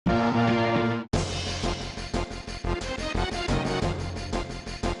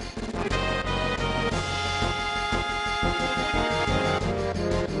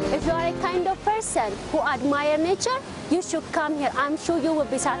person who admires nature, you should come here. I'm sure you will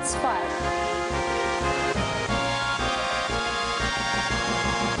be satisfied.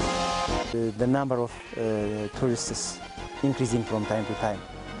 The number of tourists increasing from time to time,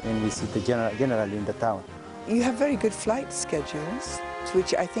 and we see generally in the town. You have very good flight schedules,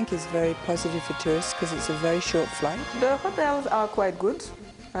 which I think is very positive for tourists because it's a very short flight. The hotels are quite good.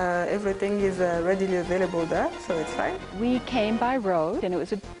 Everything is readily available there, so it's fine. We came by road, and it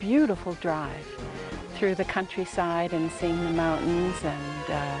was a beautiful drive through the countryside and seeing the mountains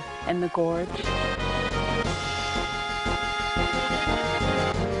and the gorge.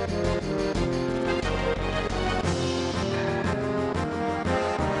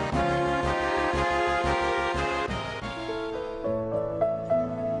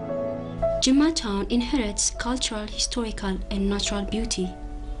 Jimma town inherits cultural, historical, and natural beauty.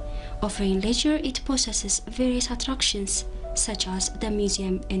 Offering leisure, it possesses various attractions such as the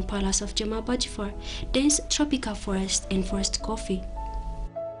museum and palace of Jimma Bajifar, dense tropical forest, and forest coffee.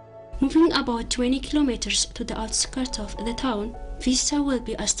 Moving about 20 kilometers to the outskirts of the town, visitors will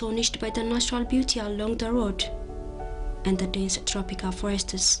be astonished by the natural beauty along the road and the dense tropical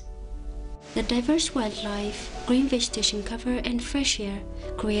forests. The diverse wildlife, green vegetation cover, and fresh air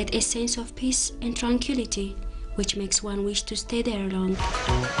create a sense of peace and tranquility, which makes one wish to stay there long.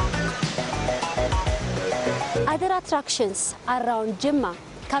 Other attractions around Jimma,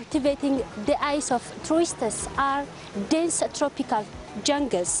 captivating the eyes of tourists, are dense tropical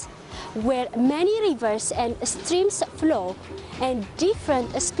jungles, where many rivers and streams flow and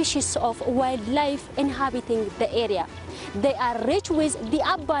different species of wildlife inhabiting the area. They are rich with the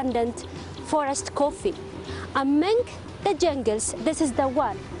abundant forest coffee. Among the jungles, this is the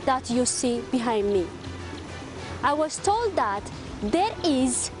one that you see behind me. I was told that there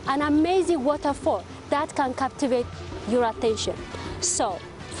is an amazing waterfall that can captivate your attention. So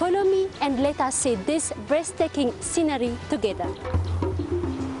follow me and let us see this breathtaking scenery together.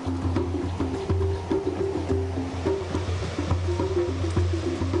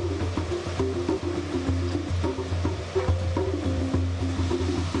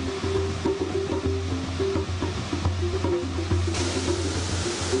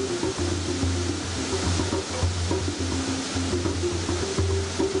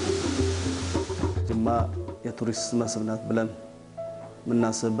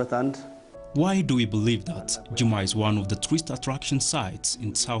 Why do we believe that Jimma is one of the tourist attraction sites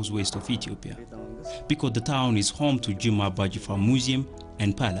in southwest of Ethiopia? Because the town is home to Jimma Bajifar Museum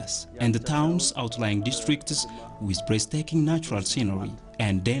and Palace, and the town's outlying districts with breathtaking natural scenery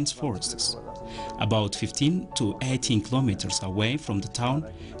and dense forests. About 15 to 18 kilometers away from the town,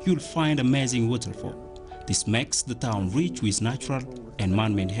 you'll find amazing waterfall. This makes the town rich with natural and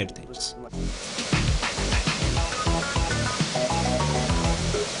man-made heritage.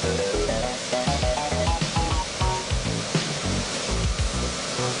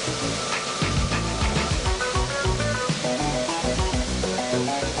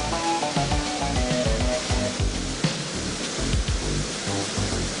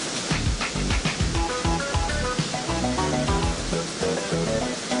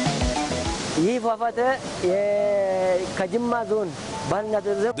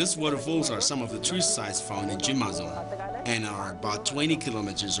 These waterfalls are some of the tourist sites found in Jimma zone and are about 20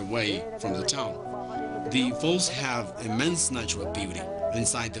 kilometers away from the town. The falls have immense natural beauty.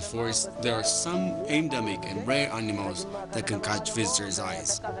 Inside the forest, there are some endemic and rare animals that can catch visitors'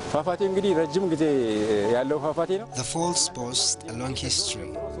 eyes. The falls boast a long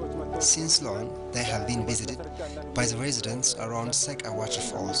history. Since long, they have been visited by the residents around Seka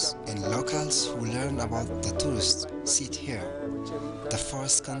waterfalls and locals who learn about the tourists sit here. The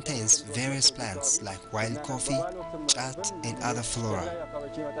forest contains various plants like wild coffee, chat, and other flora.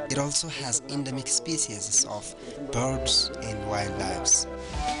 It also has endemic species of birds and wildlife.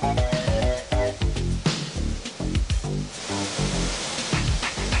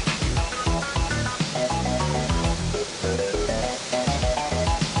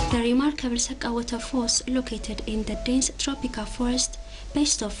 The remarkable Seka waterfalls, located in the dense tropical forest,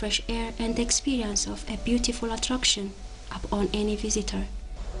 boast of fresh air and the experience of a beautiful attraction upon any visitor.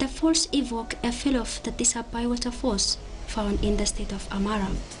 The falls evoke a feel of the Tisabay waterfalls found in the state of Amara.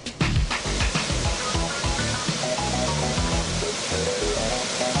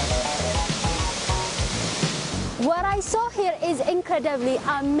 What I saw here is incredibly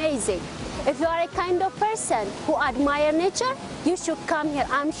amazing. If you are a kind of person who admires nature, you should come here.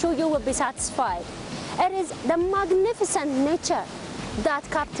 I'm sure you will be satisfied. It is the magnificent nature that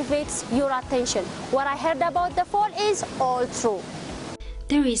captivates your attention. What I heard about the fall is all true.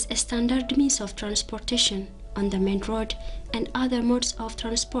 There is a standard means of transportation on the main road, and other modes of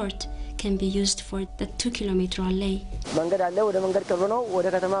transport can be used for the 2-kilometer alley.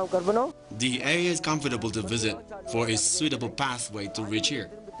 The area is comfortable to visit for a suitable pathway to reach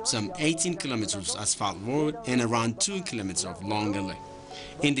here. Some 18 kilometers asphalt road and around 2 kilometers of long alley.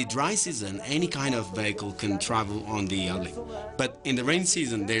 In the dry season, any kind of vehicle can travel on the alley. But in the rain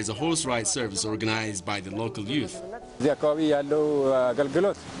season, there's a horse ride service organized by the local youth. The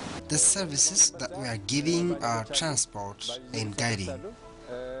services that we are giving are transport and guiding.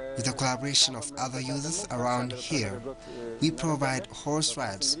 With the collaboration of other youths around here, we provide horse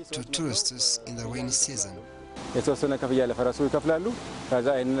rides to tourists in the rainy season.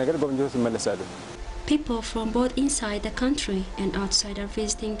 People from both inside the country and outside are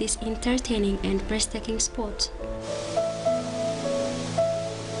visiting this entertaining and breathtaking spot.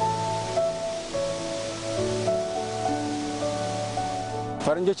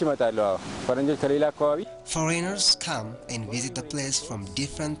 Foreigners come and visit the place from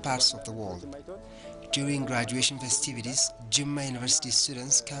different parts of the world. During graduation festivities, Jimma University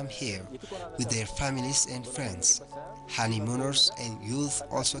students come here with their families and friends. Honeymooners and youth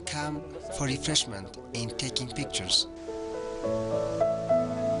also come for refreshment and taking pictures.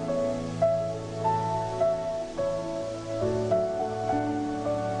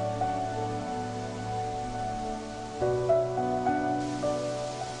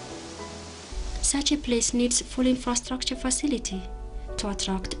 Such a place needs full infrastructure facility to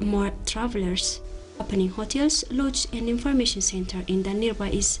attract more travelers. Opening hotels, lodges and information center in the nearby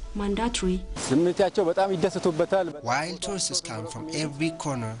is mandatory. While tourists come from every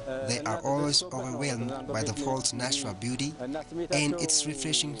corner, they are always overwhelmed by the falls' natural beauty and its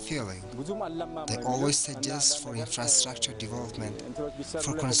refreshing feeling. They always suggest for infrastructure development,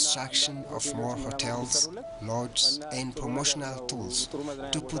 for construction of more hotels, lodges and promotional tools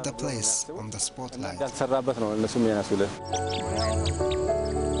to put the place on the spotlight.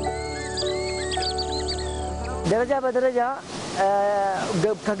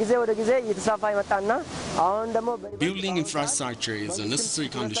 Building infrastructure is a necessary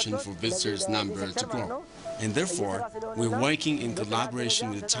condition for visitors' number to grow, and therefore we're working in collaboration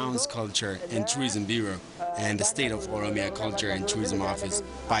with the town's Culture and Tourism Bureau and the State of Oromia Culture and Tourism Office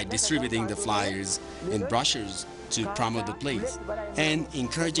by distributing the flyers and brochures to promote the place and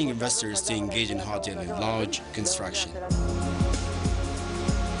encouraging investors to engage in hotel and lodge construction.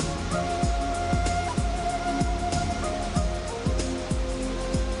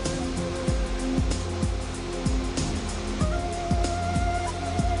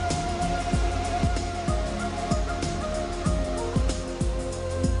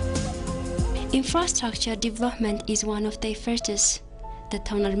 Infrastructure development is one of the efforts the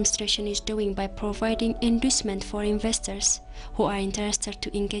town administration is doing by providing inducement for investors who are interested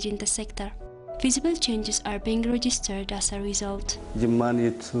to engage in the sector. Visible changes are being registered as a result.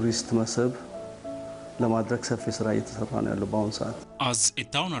 As a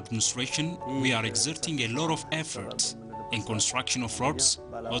town administration, we are exerting a lot of efforts in construction of roads,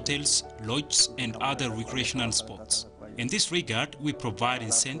 hotels, lodges and other recreational spots. In this regard, we provide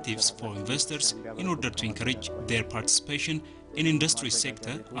incentives for investors in order to encourage their participation in industry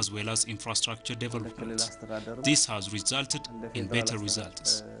sector as well as infrastructure development. This has resulted in better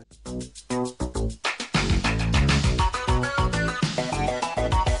results.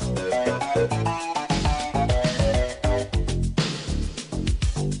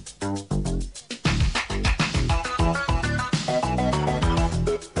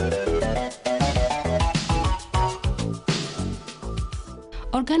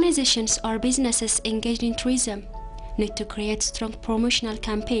 Organizations or businesses engaged in tourism need to create strong promotional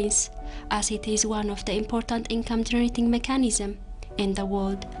campaigns, as it is one of the important income-generating mechanisms in the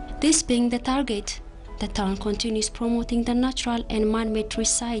world. This being the target, the town continues promoting the natural and man-made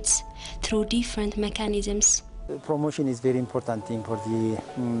tourist sites through different mechanisms. Promotion is very important thing for the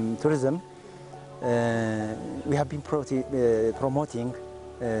tourism. We have been promoting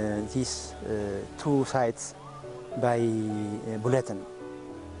these two sites by bulletin.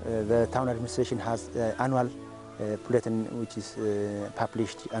 The town administration has annual bulletin which is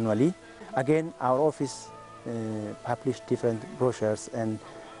published annually. Again, our office published different brochures and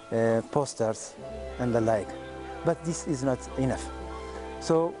posters and the like. But this is not enough.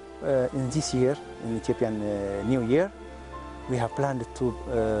 So in this year, in Ethiopian New Year, we have planned to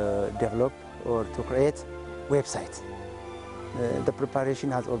develop or to create website. The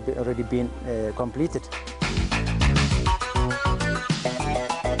preparation has already been completed.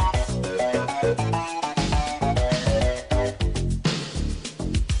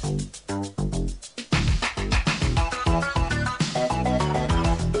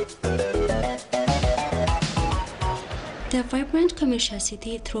 The vibrant commercial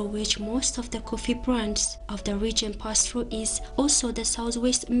city through which most of the coffee brands of the region pass through is also the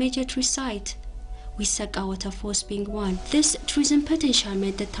southwest major tourist site, with Sakka Waterfalls being one. This tourism potential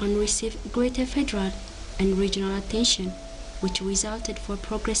made the town receive greater federal and regional attention, which resulted for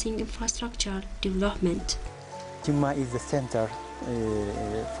progressing infrastructure development. Jimma is the center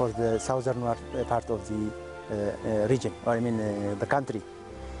for the southern part of the region, or the country.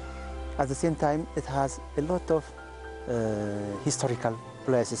 At the same time, it has a lot of historical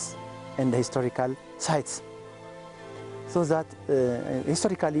places and historical sites. So that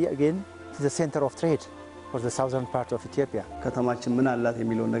historically, again, it is the center of trade for the southern part of Ethiopia.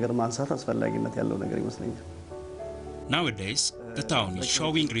 Nowadays, the town is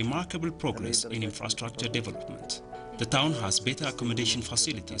showing remarkable progress in infrastructure development. The town has better accommodation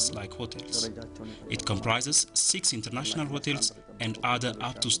facilities like hotels. It comprises 6 international hotels and other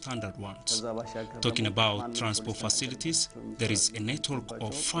up-to-standard ones. Talking about transport facilities, there is a network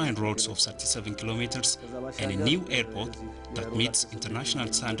of fine roads of 37 kilometers and a new airport that meets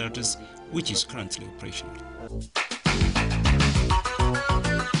international standards, which is currently operational.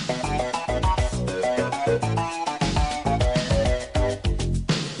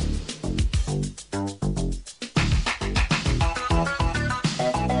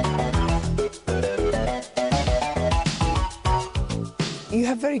 You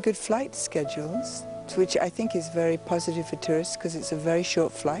have very good flight schedules, which I think is very positive for tourists because it's a very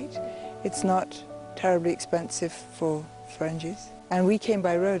short flight. It's not terribly expensive for Ferengis. And we came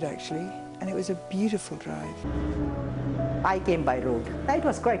by road actually, and it was a beautiful drive. I came by road. It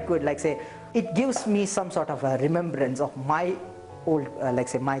was quite good, it gives me some sort of a remembrance of my old,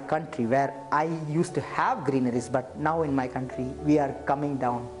 my country where I used to have greeneries, but now in my country we are coming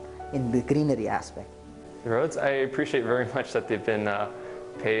down in the greenery aspect. The roads, I appreciate very much that they've been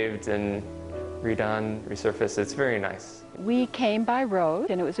paved and redone, resurfaced. It's very nice. We came by road,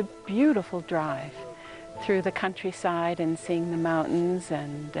 and it was a beautiful drive through the countryside and seeing the mountains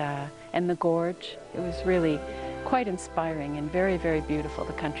and the gorge. It was really quite inspiring and very, very beautiful,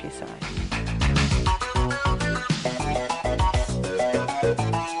 the countryside.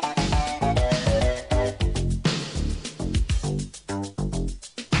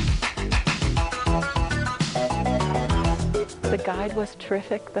 The guide was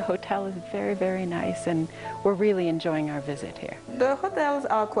terrific. The hotel is very, very nice, and we're really enjoying our visit here. The hotels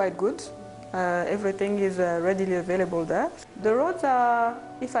are quite good. Everything is readily available there. The roads are,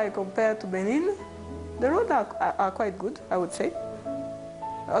 if I compare to Benin, the roads are quite good, I would say.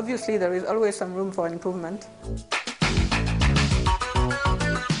 Obviously, there is always some room for improvement.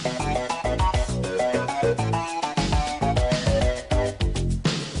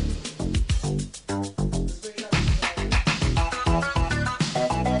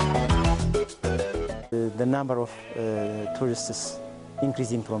 The number of tourists is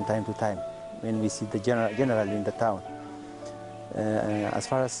increasing from time to time when we see the generally in the town. As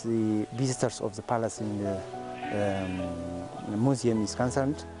far as the visitors of the palace in the museum is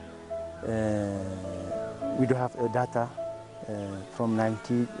concerned, we do have data from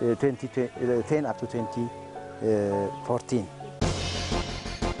 2010 up to 2014.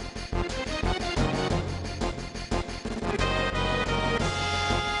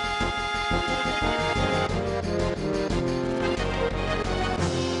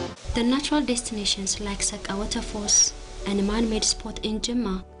 The natural destinations like Sakka Waterfalls and a man-made spot in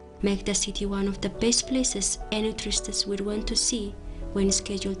Jimma make the city one of the best places any tourists would want to see when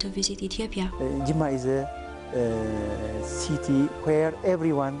scheduled to visit Ethiopia. Jimma is a city where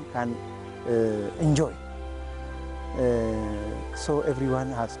everyone can enjoy, so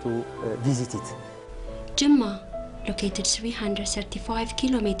everyone has to visit it. Jimma, located 335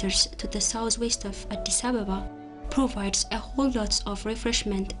 kilometers to the southwest of Addis Ababa, provides a whole lot of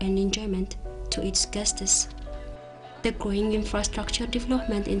refreshment and enjoyment to its guests. The growing infrastructure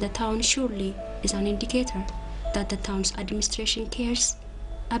development in the town surely is an indicator that the town's administration cares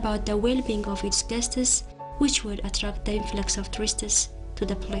about the well-being of its guests, which would attract the influx of tourists to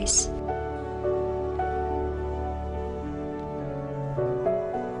the place.